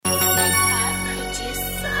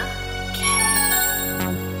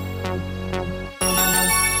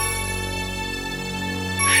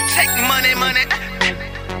money, money.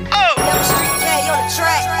 Oh. Street K on the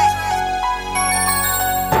track.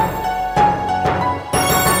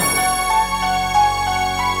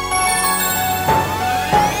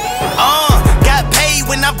 Got paid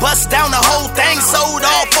when I bust down the whole thing. Sold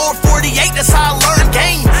all 448, that's how I learned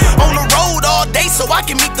game. On the road all day so I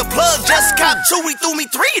can meet the plug. Just cop 2, he threw me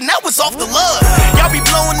 3, and that was off the love. Y'all be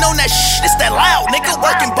blowing on that it's that loud, nigga.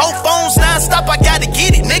 Working both phones non-stop, I gotta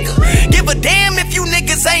get it, nigga. Give a damn if you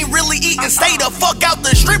niggas ain't really eating. Stay the fuck out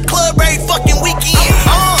the strip club every fucking weekend.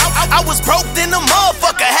 I was broke then a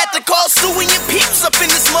motherfucker. Had to call Stewie and Peeps up in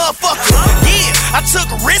this motherfucker. Yeah, I took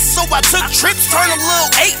risks, so I took trips. Turn a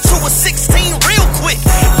little 8 to a 16 real quick.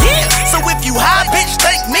 Yeah, so if you high, bitch,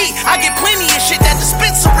 thank me. I get plenty of shit that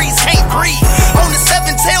dispensaries can't breathe. On the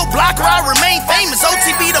 7-tail blocker, I remain famous.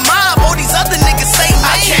 OTB the mob, all these other niggas say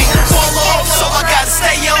I can't fall off, so I gotta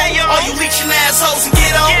stay on. All you leeching assholes and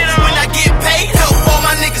get on. When I get paid, help all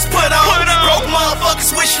my niggas put on. Broke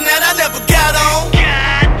motherfuckers wishing that I never got on.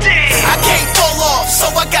 I can't fall off, so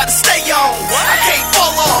I gotta stay on. I can't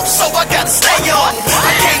fall off, so I gotta stay on.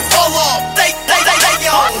 I can't fall off, they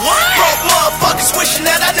on. Broke motherfuckers wishing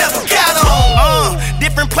that I never got on.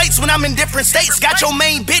 Different plates when I'm in different states. Got your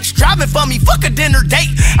main bitch driving for me, fuck a dinner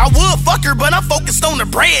date. I would fuck her, but I'm focused on the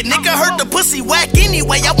bread. Nigga, heard the pussy whack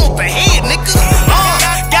anyway, I want the head, nigga.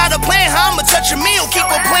 Got a plan how I'ma touch a meal. Keep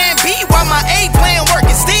a plan B while my A plan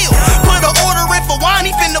working still. Put an order in for wine,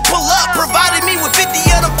 he finna pull up. Provided me with 50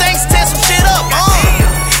 of them things, tear some shit up.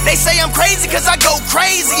 They say I'm crazy cause I go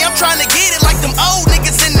crazy. I'm trying to get it like them old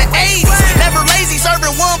niggas in the 80s. Never lazy,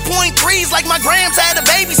 serving 1.3s like my grams had a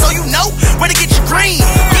baby. So you know where to get your green.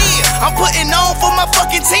 Yeah, I'm putting on for my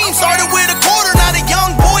fucking team. Started with a quarter, not a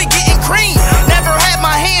young boy getting cream. Never had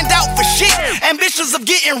my hand out for shit. Ambitions of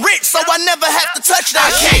getting rich, so I never have to touch that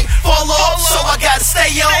shit. Fall off, so I gotta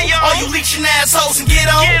stay on. All you leeching assholes and get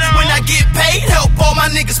on. When I get paid, help all my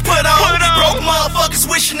niggas put on. Broke motherfuckers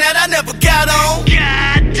wishing that I never got on.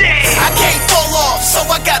 I can't fall off, so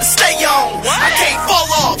I gotta stay on. I can't fall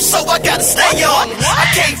off, so I gotta stay on. I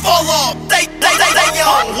can't fall off, they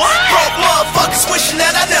on. Broke motherfuckers wishing that